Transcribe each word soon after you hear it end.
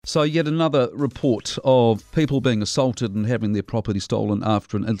So yet another report of people being assaulted and having their property stolen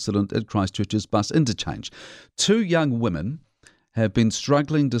after an incident at Christchurch's bus interchange. Two young women have been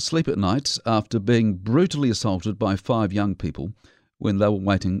struggling to sleep at night after being brutally assaulted by five young people when they were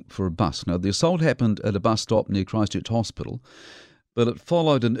waiting for a bus. Now, the assault happened at a bus stop near Christchurch Hospital, but it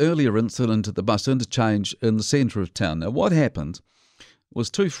followed an earlier incident at the bus interchange in the centre of town. Now, what happened was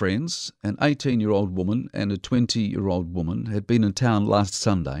two friends, an 18-year-old woman and a 20-year-old woman, had been in town last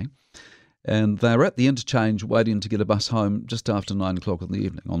Sunday, and they were at the interchange waiting to get a bus home just after 9 o'clock in the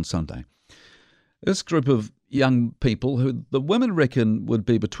evening on Sunday. This group of young people, who the women reckon would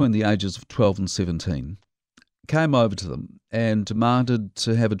be between the ages of 12 and 17, came over to them and demanded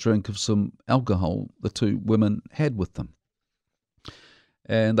to have a drink of some alcohol the two women had with them.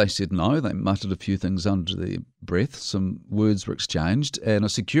 And they said no. They muttered a few things under their breath. Some words were exchanged, and a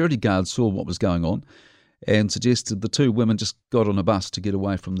security guard saw what was going on and suggested the two women just got on a bus to get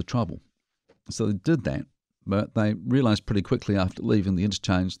away from the trouble. So they did that, but they realised pretty quickly after leaving the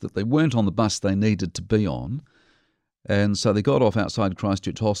interchange that they weren't on the bus they needed to be on, and so they got off outside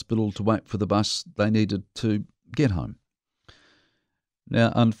Christchurch Hospital to wait for the bus they needed to get home.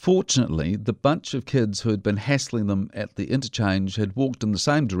 Now, unfortunately, the bunch of kids who had been hassling them at the interchange had walked in the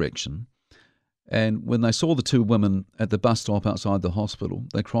same direction, and when they saw the two women at the bus stop outside the hospital,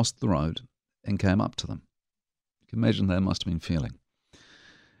 they crossed the road and came up to them. You can imagine they must have been feeling.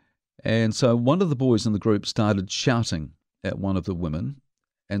 And so one of the boys in the group started shouting at one of the women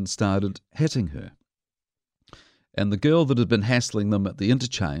and started hitting her. And the girl that had been hassling them at the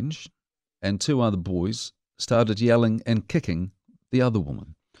interchange and two other boys started yelling and kicking the other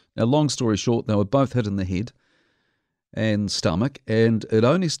woman. Now, long story short, they were both hit in the head and stomach, and it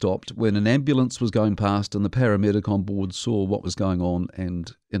only stopped when an ambulance was going past and the paramedic on board saw what was going on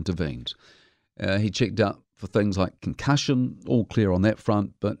and intervened. He checked out for things like concussion, all clear on that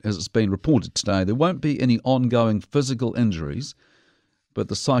front, but as it's been reported today, there won't be any ongoing physical injuries, but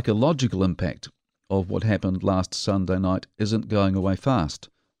the psychological impact of what happened last Sunday night isn't going away fast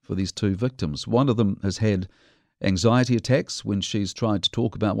for these two victims. One of them has had anxiety attacks when she's tried to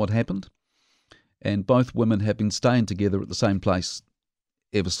talk about what happened, and both women have been staying together at the same place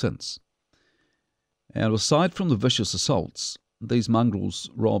ever since. And aside from the vicious assaults, these mongrels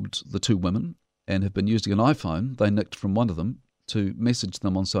robbed the two women and have been using an iPhone they nicked from one of them to message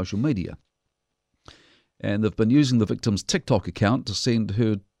them on social media. And they've been using the victim's TikTok account to send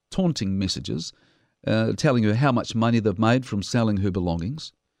her taunting messages, telling her how much money they've made from selling her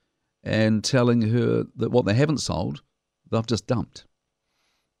belongings, and telling her that what they haven't sold, they've just dumped.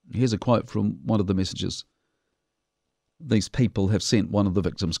 Here's a quote from one of the messages these people have sent one of the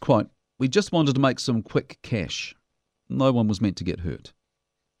victims. Quote, "We just wanted to make some quick cash. No one was meant to get hurt."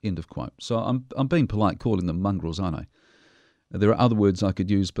 End of quote. So I'm being polite calling them mongrels, aren't I? There are other words I could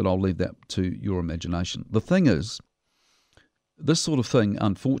use, but I'll leave that to your imagination. The thing is, this sort of thing,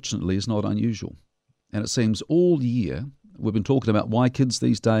 unfortunately, is not unusual. And it seems all year we've been talking about why kids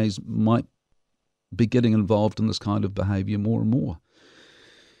these days might be getting involved in this kind of behaviour more and more.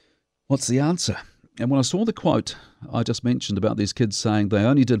 What's the answer? And when I saw the quote I just mentioned about these kids saying they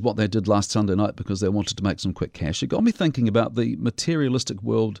only did what they did last Sunday night because they wanted to make some quick cash, it got me thinking about the materialistic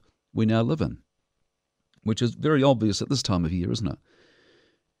world we now live in, which is very obvious at this time of year, isn't it?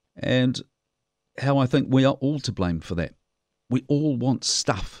 And how I think we are all to blame for that. We all want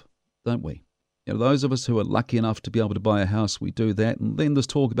stuff, don't we? You know, those of us who are lucky enough to be able to buy a house, we do that. And then there's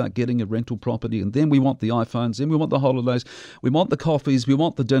talk about getting a rental property. And then we want the iPhones. Then we want the holidays. We want the coffees. We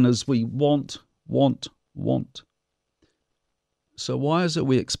want the dinners. We want. So why is it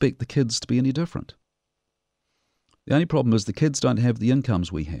we expect the kids to be any different? The only problem is the kids don't have the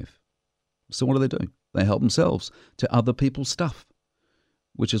incomes we have. So what do? They help themselves to other people's stuff,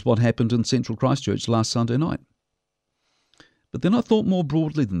 which is what happened in central Christchurch last Sunday night. But then I thought more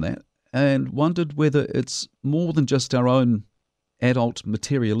broadly than that, and wondered whether it's more than just our own adult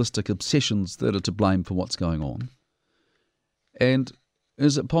materialistic obsessions that are to blame for what's going on. And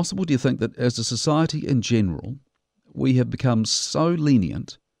is it possible, do you think, that as a society in general, we have become so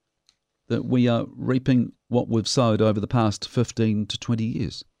lenient that we are reaping what we've sowed over the past 15 to 20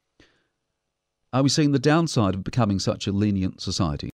 years? Are we seeing the downside of becoming such a lenient society?